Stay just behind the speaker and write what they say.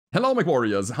Hello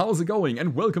Mechwarriors, how's it going?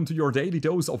 And welcome to your daily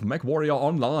dose of Mechwarrior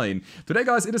Online. Today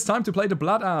guys, it is time to play the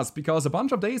Blood because a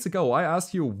bunch of days ago I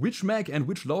asked you which mech and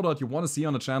which loadout you want to see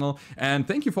on the channel, and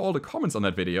thank you for all the comments on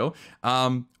that video.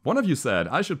 One of you said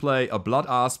I should play a Blood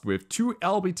with 2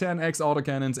 LB10X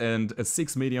autocannons and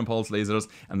 6 medium pulse lasers,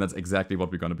 and that's exactly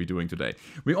what we're going to be doing today.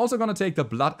 We're also going to take the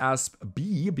Blood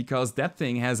B because that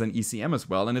thing has an ECM as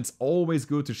well, and it's always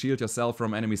good to shield yourself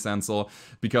from enemy sensor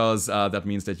because that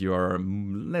means that you are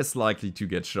less likely to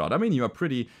get shot. I mean, you are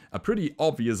a pretty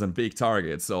obvious and big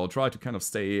target, so try to kind of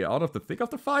stay out of the thick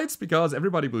of the fights because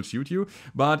everybody will shoot you.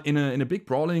 But in a big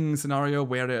brawling scenario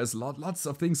where there's lots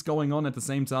of things going on at the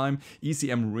same time,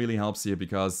 ECM really helps you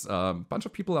because a bunch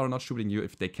of people are not shooting you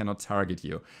if they cannot target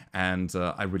you, and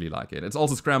I really like it. It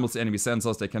also scrambles the enemy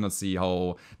sensors. They cannot see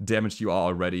how damaged you are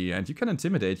already, and you can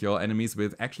intimidate your enemies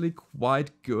with actually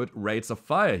quite good rates of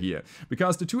fire here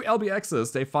because the 2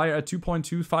 LBXs, they fire at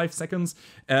 2.25 seconds,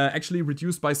 actually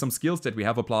reduced by some skills that we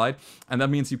have applied, and that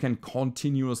means you can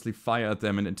continuously fire at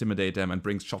them and intimidate them and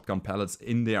bring shotgun pellets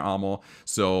in their armor,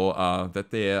 so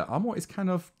that their armor is kind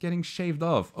of getting shaved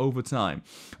off over time.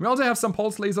 We also have some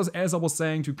pulse lasers, as I was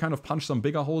saying, to kind of punch some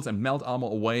bigger holes and melt armor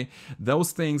away.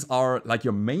 Those things are like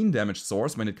your main damage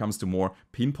source when it comes to more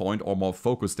pinpoint or more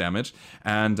focus damage,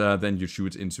 and then you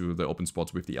shoot into the open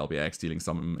spots with the LBX, dealing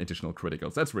some additional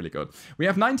criticals. That's really good. We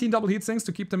have 19 double heat sinks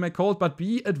to keep the mech cold, but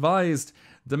be advised,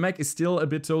 the mech is still a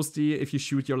bit toasty if you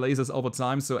shoot your lasers over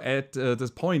time, so at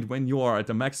this point when you are at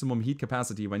the maximum heat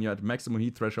capacity, when you're at maximum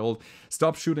heat threshold,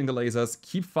 stop shooting the lasers,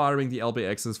 keep firing the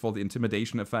LBXs for the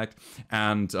intimidation effect,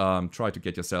 and try to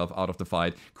get yourself out of the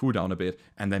fight, cool down a bit,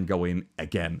 and then go in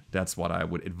again. That's what I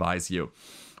would advise you.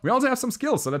 We also have some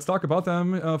skills, so let's talk about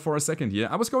them for a second here.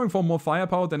 I was going for more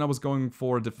firepower than I was going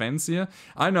for defense here.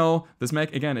 I know, this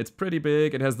mech, again, it's pretty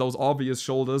big. It has those obvious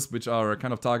shoulders, which are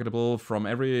kind of targetable from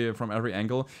every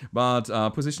angle, but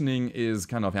positioning is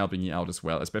kind of helping you out as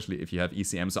well, especially if you have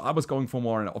ECM. So I was going for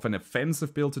more of an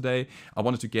offensive build today. I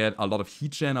wanted to get a lot of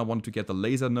heat gen, I wanted to get the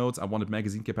laser nodes, I wanted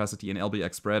magazine capacity and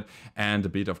LBX spread, and a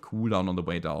bit of cooldown on the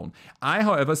way down. I,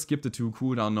 however, skipped the 2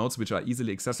 cooldown nodes, which are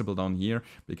easily accessible down here,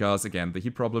 because, again, the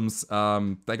heat problems,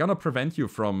 they're gonna prevent you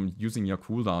from using your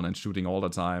cooldown and shooting all the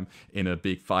time in a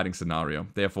big fighting scenario.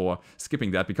 Therefore,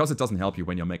 skipping that because it doesn't help you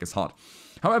when your mech is hot.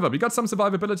 However, we got some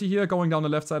survivability here going down the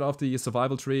left side of the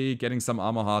survival tree, getting some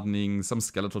armor hardening, some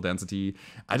skeletal density.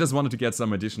 I just wanted to get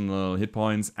some additional hit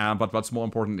points, but what's more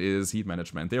important is heat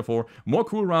management. Therefore, more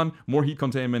cool run, more heat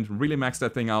containment, really max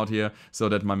that thing out here so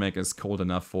that my mech is cold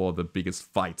enough for the biggest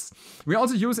fights. We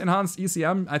also use enhanced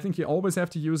ECM. I think you always have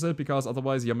to use it because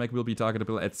otherwise your mech will be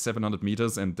targetable at 700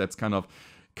 meters, and that's kind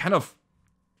of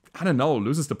I don't know,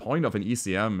 loses the point of an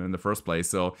ECM in the first place.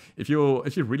 So if you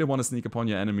really want to sneak upon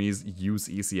your enemies, use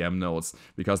ECM nodes,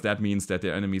 because that means that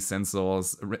their enemy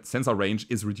sensor range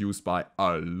is reduced by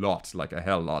a lot, like a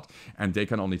hell lot, and they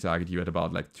can only target you at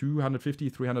about like 250,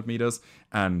 300 meters,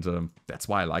 and that's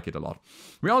why I like it a lot.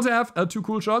 We also have 2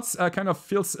 cool shots, kind of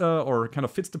fits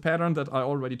the pattern that I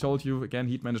already told you. Again,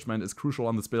 heat management is crucial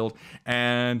on this build,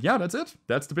 and yeah, that's it.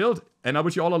 That's the build, and I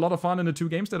wish you all a lot of fun in the 2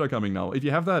 games that are coming now. If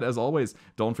you have that, as always,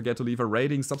 don't forget to leave a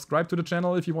rating, subscribe to the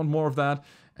channel if you want more of that,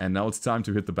 and now it's time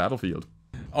to hit the battlefield.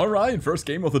 Alright, first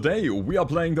game of the day. We are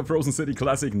playing the Frozen City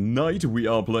Classic Night. We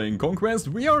are playing Conquest.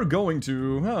 We are going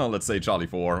to, well, let's say Charlie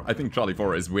 4. I think Charlie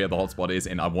 4 is where the hotspot is,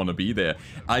 and I want to be there.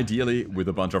 Ideally with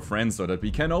a bunch of friends so that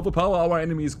we can overpower our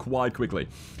enemies quite quickly.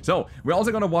 So, we're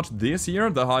also going to watch this here,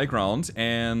 the high ground,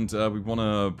 and we want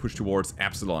to push towards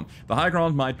Epsilon. The high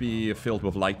ground might be filled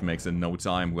with light mechs in no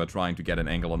time. We're trying to get an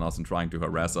angle on us and trying to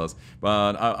harass us.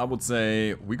 But I would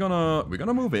say we're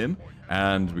gonna move in,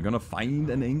 and we're gonna find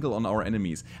an angle on our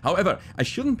enemies. However, I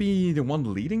shouldn't be the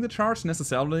one leading the charge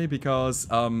necessarily, because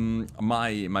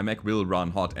my mech will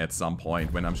run hot at some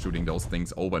point when I'm shooting those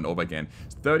things over and over again.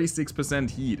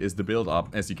 36% heat is the build up,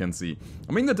 as you can see.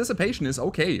 I mean, the dissipation is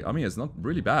okay. I mean, it's not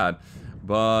really bad,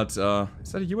 but is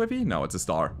that a UAV? No, it's a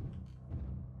star.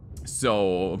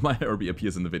 So, my Herbie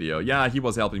appears in the video. Yeah, he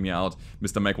was helping me out,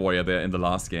 Mr. Mechwarrior, there in the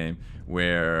last game,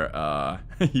 where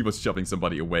he was shoving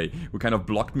somebody away, who kind of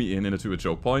blocked me into a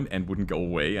choke point and wouldn't go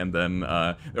away, and then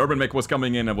Urban Mech was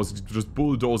coming in and was just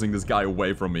bulldozing this guy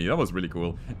away from me. That was really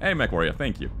cool. Hey, Mechwarrior,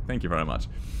 thank you. Thank you very much.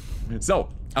 So,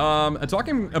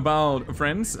 talking about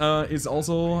friends is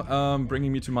also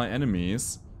bringing me to my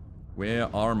enemies.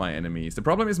 Where are my enemies? The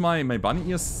problem is my bunny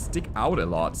ears stick out a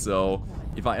lot, so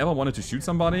if I ever wanted to shoot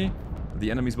somebody,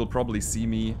 the enemies will probably see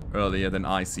me earlier than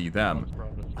I see them.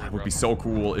 It would be so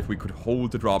cool if we could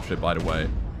hold the dropship, by the way.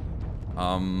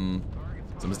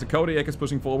 So Mr. Kodiak is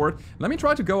pushing forward. Let me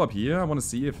try to go up here. I want to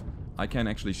see if I can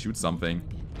actually shoot something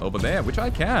over there, which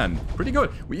I can. Pretty good.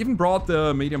 We even brought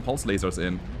the medium pulse lasers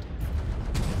in.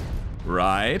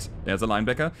 Right. There's a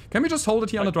linebacker. Can we just hold it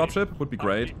here on the dropship? Would be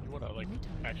great. You wanna, like,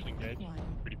 actually engage?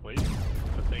 Pretty please.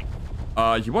 I think.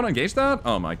 You want to engage that?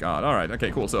 Oh my god. Alright,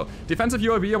 okay, cool. So, defensive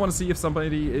UAV, I want to see if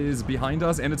somebody is behind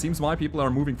us, and it seems my people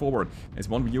are moving forward. There's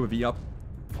one UAV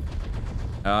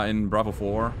up. In Bravo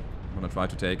 4. I'm gonna try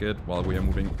to take it while we are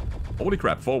moving, holy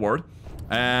crap, forward.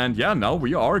 And yeah, now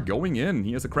we are going in.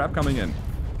 Here's a crab coming in.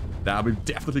 That we're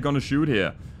definitely gonna shoot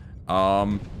here.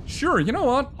 Sure, you know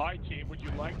what? Hi team, would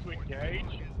you like to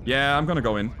engage? Yeah, I'm gonna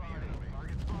go in.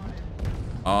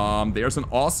 There's an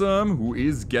awesome who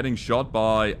is getting shot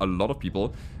by a lot of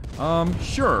people.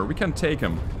 Sure, we can take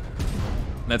him.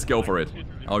 Let's go for it.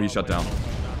 Oh, he's shut down.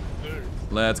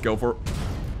 Let's go for...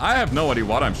 I have no idea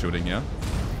what I'm shooting here.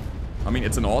 I mean,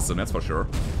 it's an awesome, that's for sure.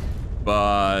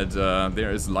 But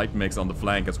there is light mix on the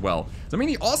flank as well. So, I mean,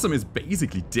 the awesome is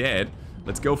basically dead.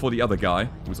 Let's go for the other guy,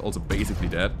 who's also basically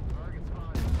dead.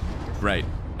 Great.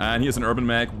 And here's an urban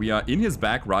mech. We are in his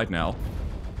back right now.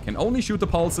 Can only shoot the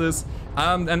pulses.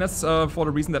 And that's for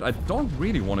the reason that I don't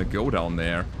really want to go down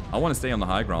there. I want to stay on the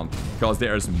high ground. Because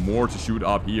there is more to shoot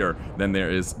up here than there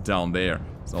is down there.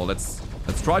 So let's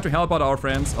try to help out our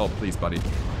friends. Oh, please, buddy.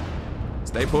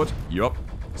 Stay put. Yup.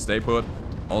 Stay put.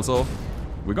 Also,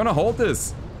 we're gonna hold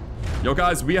this. Yo,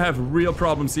 guys, we have real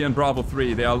problems here in Bravo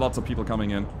 3. There are lots of people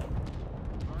coming in.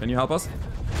 Can you help us?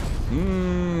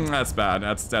 That's bad.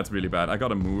 That's really bad. I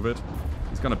gotta move it.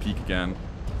 He's gonna peek again.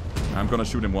 I'm gonna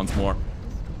shoot him once more.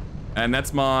 And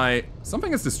that's my...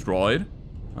 Something is destroyed.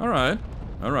 Alright.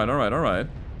 Alright, alright, alright.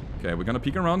 Okay, we're gonna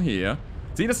peek around here.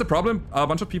 See, that's the problem. A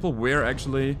bunch of people were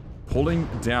actually pulling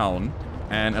down.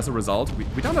 And as a result,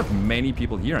 we don't have many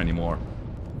people here anymore.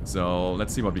 So,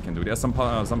 let's see what we can do. There's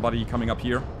somebody coming up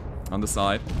here on the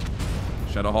side.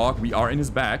 Shadowhawk, we are in his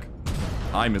back.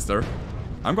 Hi, mister.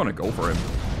 I'm gonna go for him.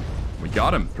 We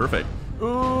got him. Perfect.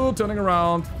 Ooh, turning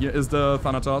around. Here is the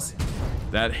Thanatos.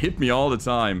 That hit me all the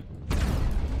time.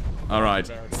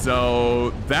 Alright,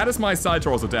 so that is my side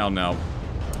torso down now.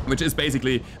 Which is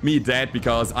basically me dead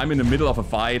because I'm in the middle of a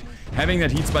fight, having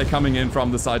that heat spike coming in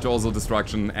from the side torso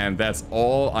destruction, and that's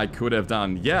all I could have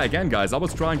done. Yeah, again, guys, I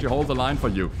was trying to hold the line for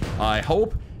you. I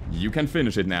hope you can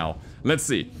finish it now. Let's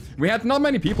see. We had not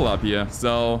many people up here,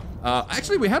 so...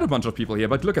 actually, we had a bunch of people here,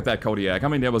 but look at that Kodiak. I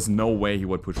mean, there was no way he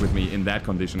would push with me in that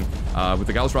condition. With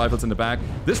the Gauss rifles in the back.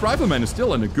 This rifleman is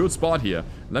still in a good spot here.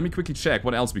 Let me quickly check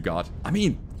what else we got. I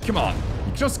mean, come on.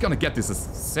 You're just gonna get this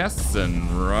assassin,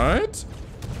 right?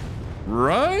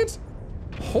 Right?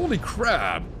 Holy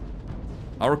crap.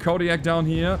 Our Kodiak down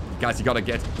here. Guys, you gotta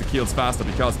get the kills faster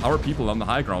because our people on the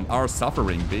high ground are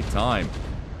suffering big time.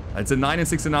 It's a 9 and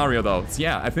 6 scenario though. So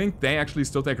yeah, I think they actually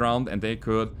stood their ground and they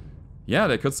could... Yeah,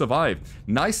 they could survive.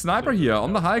 Nice sniper here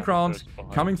on the high ground.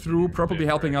 Coming through, probably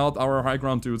helping out our high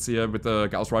ground dudes here with the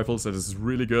Gauss rifles. That is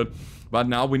really good. But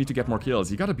now we need to get more kills.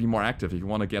 You gotta be more active if you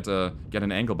want to get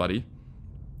an angle, buddy.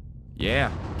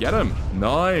 Yeah, get him.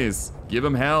 Nice. Give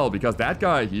him hell, because that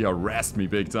guy, he harassed me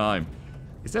big time.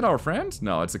 Is that our friend?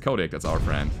 No, it's a Kodiak that's our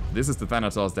friend. This is the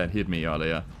Thanatos that hit me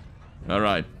earlier.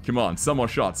 Alright, come on, some more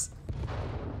shots.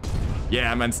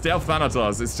 Yeah, man, Stealth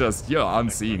Thanatos is just, you're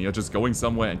unseen. You're just going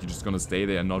somewhere and you're just gonna stay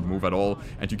there and not move at all.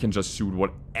 And you can just shoot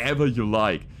whatever you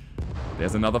like.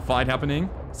 There's another fight happening.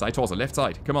 Side torso, left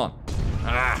side, come on.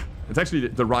 Ah, it's actually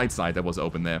the right side that was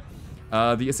open there.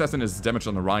 The assassin is damaged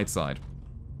on the right side.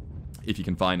 If you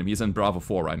can find him. He's in Bravo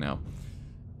 4 right now.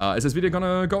 Is this video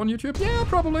gonna go on YouTube? Yeah,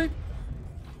 probably.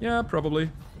 Yeah,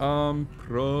 probably.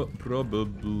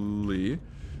 Probably.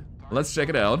 Let's check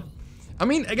it out. I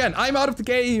mean, again, I'm out of the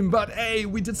game, but hey,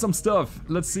 we did some stuff.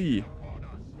 Let's see.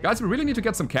 Guys, we really need to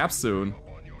get some caps soon.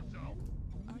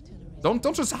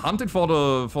 Don't just hunt it for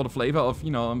the flavor of, you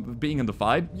know, being in the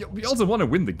fight. We also want to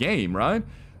win the game, right?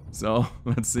 So,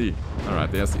 let's see.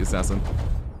 Alright, there's the assassin.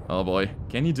 Oh boy,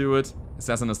 can he do it?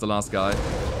 Assassin is the last guy.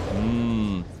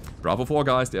 Bravo 4,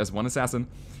 guys. There's one assassin.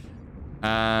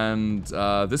 And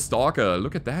this Stalker,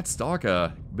 look at that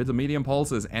Stalker with the medium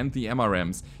pulses and the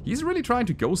MRMs. He's really trying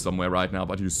to go somewhere right now,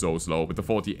 but he's so slow with the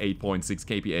 48.6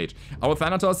 kph. Our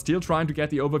Thanatos still trying to get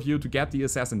the overview to get the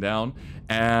assassin down.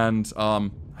 And I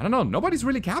don't know, nobody's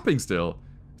really capping still.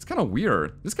 It's kind of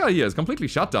weird. This guy here is completely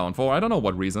shut down for I don't know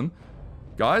what reason.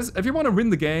 Guys, if you want to win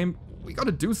the game, we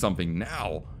gotta do something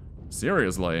now.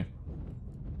 Seriously.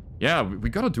 Yeah, we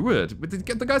gotta do it.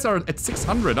 The guys are at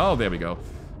 600. Oh, there we go.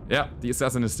 Yeah, the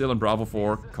assassin is still in Bravo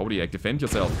 4. Kodiak, defend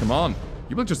yourself. Come on.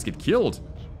 You will just get killed.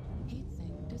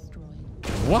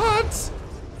 What?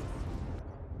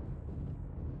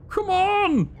 Come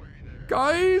on.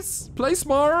 Guys, play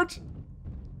smart.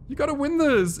 You gotta win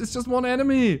this. It's just one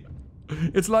enemy.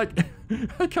 It's like,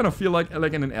 I kind of feel like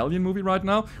in an Alien movie right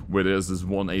now, where there's this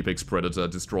one apex predator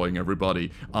destroying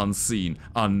everybody, unseen,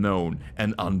 unknown,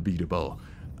 and unbeatable.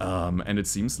 And it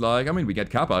seems like, I mean, we get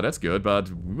Kappa, that's good, but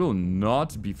we will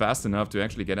not be fast enough to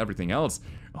actually get everything else.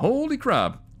 Holy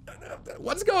crap.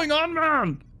 What's going on,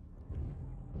 man?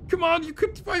 Come on,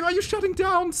 why are you shutting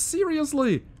down?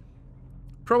 Seriously.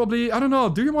 Probably, I don't know,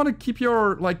 do you want to keep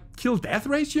your, like, kill-death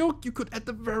ratio? You could at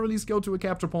the very least go to a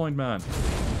capture point, man.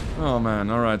 Oh man,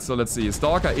 alright, so let's see.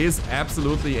 Stalker is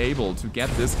absolutely able to get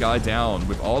this guy down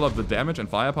with all of the damage and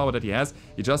firepower that he has.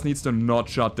 He just needs to not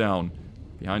shut down.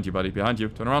 Behind you, buddy, behind you.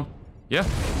 Turn around. Yeah.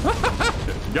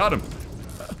 Got him.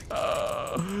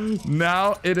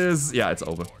 Now it is... Yeah, it's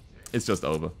over. It's just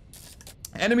over.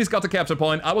 Enemies got the capture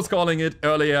point. I was calling it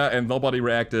earlier and nobody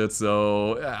reacted,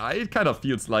 so it kind of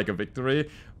feels like a victory.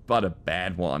 But a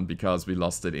bad one, because we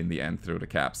lost it in the end through the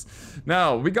caps.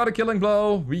 Now, we got a killing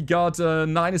blow. We got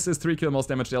 9 assists, 3 kill, most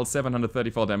damage dealt,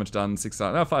 734 damage done,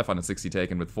 560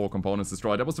 taken with 4 components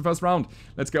destroyed. That was the first round.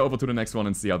 Let's go over to the next one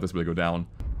and see how this will go down.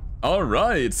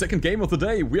 Alright, second game of the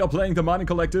day. We are playing the Mining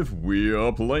Collective. We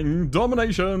are playing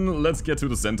Domination. Let's get to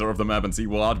the center of the map and see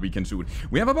what we can shoot.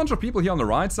 We have a bunch of people here on the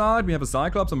right side. We have a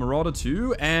Cyclops, a Marauder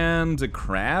too, and a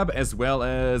Crab, as well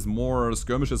as more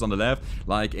skirmishes on the left,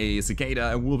 like a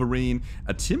Cicada, a Wolverine,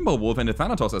 a Timberwolf, and a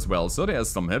Thanatos as well. So there's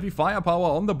some heavy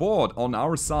firepower on the board on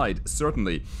our side,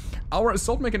 certainly. Our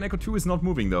Assault Mech in Echo 2 is not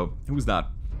moving though. Who's that?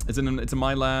 It's in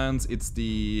my lands. It's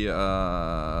the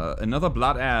another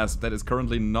blood ass that is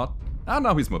currently not. Ah,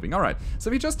 now he's moving. All right.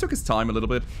 So he just took his time a little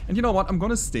bit. And you know what? I'm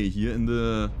gonna stay here in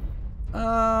the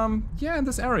yeah, in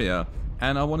this area.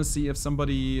 And I want to see if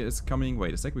somebody is coming.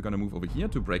 Wait a sec. We're gonna move over here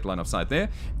to break line of sight there,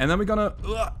 and then we're gonna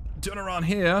turn around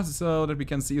here so that we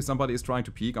can see if somebody is trying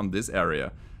to peek on this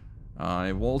area.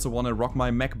 I also want to rock my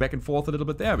mech back and forth a little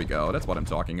bit. There we go. That's what I'm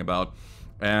talking about.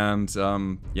 And,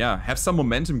 yeah, have some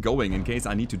momentum going in case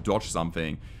I need to dodge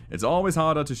something. It's always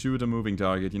harder to shoot a moving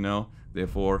target, you know?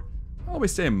 Therefore,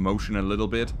 always stay in motion a little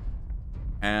bit.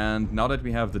 And now that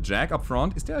we have the Jack up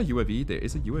front... Is there a UAV? There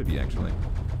is a UAV, actually.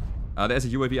 There's a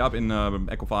UAV up in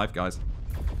Echo 5, guys.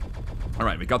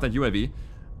 Alright, we got that UAV.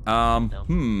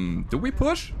 Do we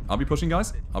push? Are we pushing,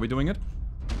 guys? Are we doing it?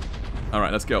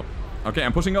 Alright, let's go. Okay,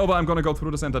 I'm pushing over. I'm gonna go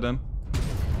through the center then.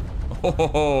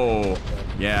 Oh,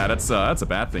 yeah, that's a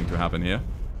bad thing to happen here.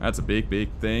 That's a big,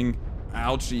 big thing.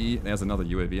 Ouchie. There's another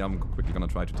UAV. I'm quickly gonna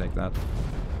try to take that.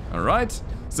 Alright.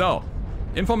 So,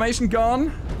 information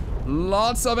gone.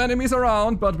 Lots of enemies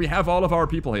around, but we have all of our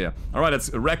people here. Alright,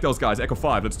 let's wreck those guys. Echo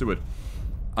 5, let's do it.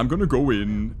 I'm gonna go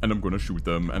in, and I'm gonna shoot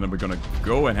them, and then we're gonna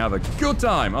go and have a good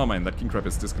time. Oh man, that king crab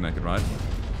is disconnected, right?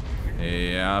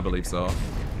 Yeah, I believe so.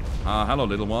 Hello,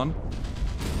 little one.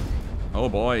 Oh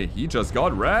boy, he just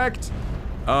got wrecked.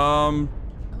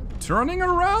 Turning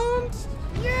around?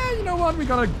 Yeah, you know what? We're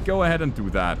gonna go ahead and do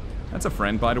that. That's a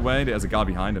friend, by the way. There's a guy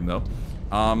behind him, though.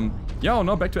 Yeah,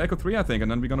 no, back to Echo 3, I think, and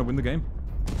then we're gonna win the game.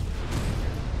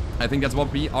 I think that's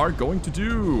what we are going to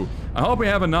do. I hope we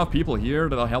have enough people here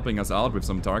that are helping us out with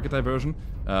some target diversion.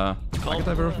 Target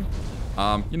diversion?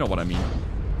 You know what I mean.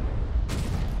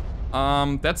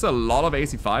 That's a lot of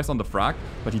AC5s on the frag,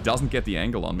 but he doesn't get the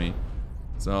angle on me.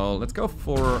 So let's go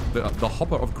for the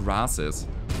hopper of grasses.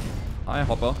 Hi,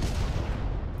 hopper.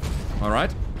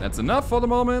 Alright, that's enough for the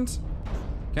moment.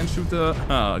 Can shoot the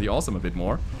awesome a bit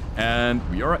more. And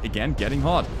we are again getting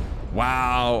hot.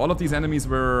 Wow, all of these enemies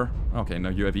were... Okay,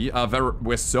 no UAV.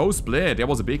 We're so split. There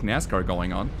was a big NASCAR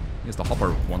going on. Here's the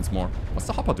hopper once more. What's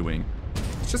the hopper doing?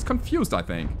 It's just confused, I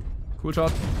think. Cool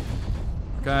shot.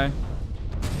 Okay.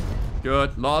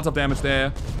 Good. Lots of damage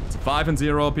there. It's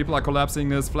 5-0. People are collapsing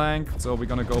this flank. So we're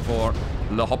gonna go for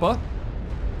the hopper.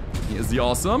 Here's the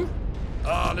awesome.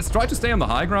 Let's try to stay on the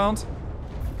high ground.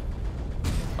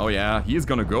 Oh yeah, he is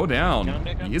gonna go down.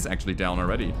 He is actually down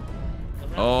already.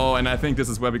 Oh, and I think this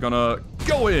is where we're gonna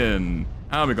go in.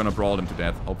 And we're gonna brawl him to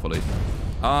death, hopefully.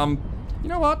 You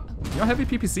know what? Your heavy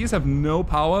PPCs have no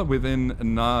power within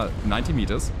 90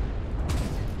 meters.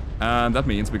 And that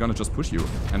means we're gonna just push you.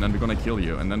 And then we're gonna kill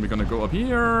you. And then we're gonna go up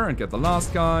here and get the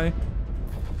last guy.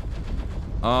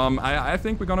 I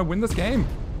think we're gonna win this game.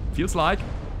 Feels like.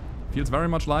 Feels very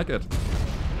much like it.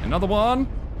 Another one.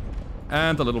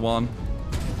 And the little one.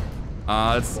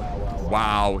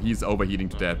 Wow, he's overheating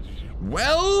to death.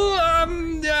 Well,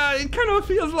 yeah, it kind of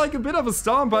feels like a bit of a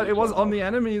storm, but it was on the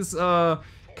enemy's kind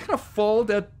of fault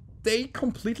that they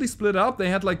completely split up. They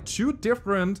had like two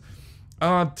different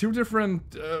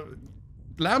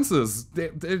lances.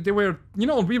 They were, you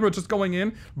know, we were just going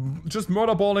in, just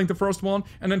murder balling the first one,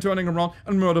 and then turning around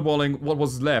and murder balling what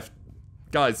was left.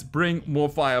 guys, bring more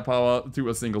firepower to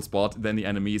a single spot than the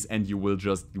enemies and you will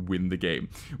just win the game.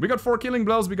 We got 4 killing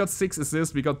blows, we got 6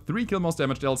 assists, we got 3 kill most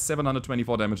damage dealt,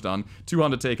 724 damage done,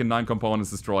 200 taken, 9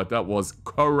 components destroyed. That was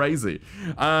crazy.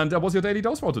 And that was your daily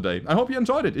dose for today. I hope you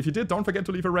enjoyed it. If you did, don't forget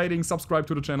to leave a rating, subscribe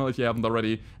to the channel if you haven't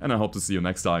already, and I hope to see you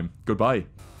next time. Goodbye.